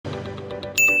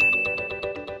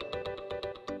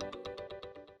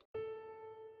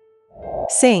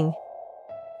Sing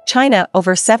China.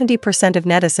 Over 70% of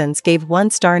netizens gave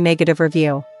 1-star negative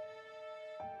review.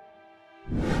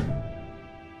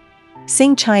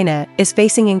 Sing China is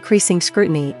facing increasing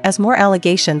scrutiny as more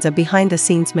allegations of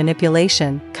behind-the-scenes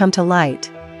manipulation come to light.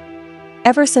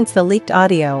 Ever since the leaked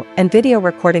audio and video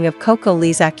recording of CoCo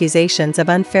Lee's accusations of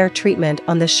unfair treatment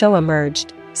on the show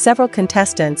emerged, several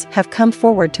contestants have come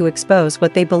forward to expose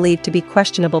what they believe to be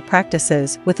questionable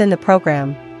practices within the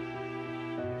program.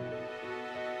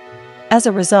 As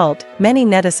a result, many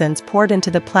netizens poured into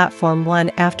the platform one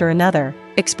after another,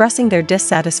 expressing their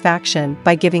dissatisfaction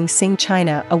by giving Sing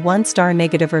China a 1-star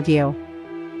negative review.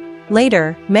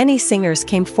 Later, many singers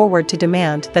came forward to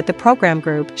demand that the program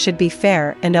group should be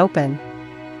fair and open.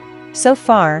 So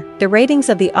far, the ratings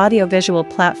of the audiovisual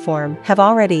platform have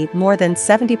already more than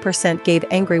 70% gave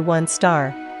angry 1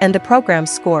 star, and the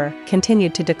program's score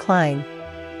continued to decline.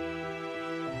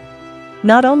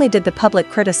 Not only did the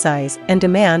public criticize and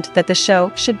demand that the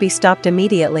show should be stopped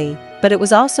immediately, but it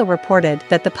was also reported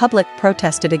that the public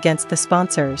protested against the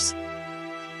sponsors.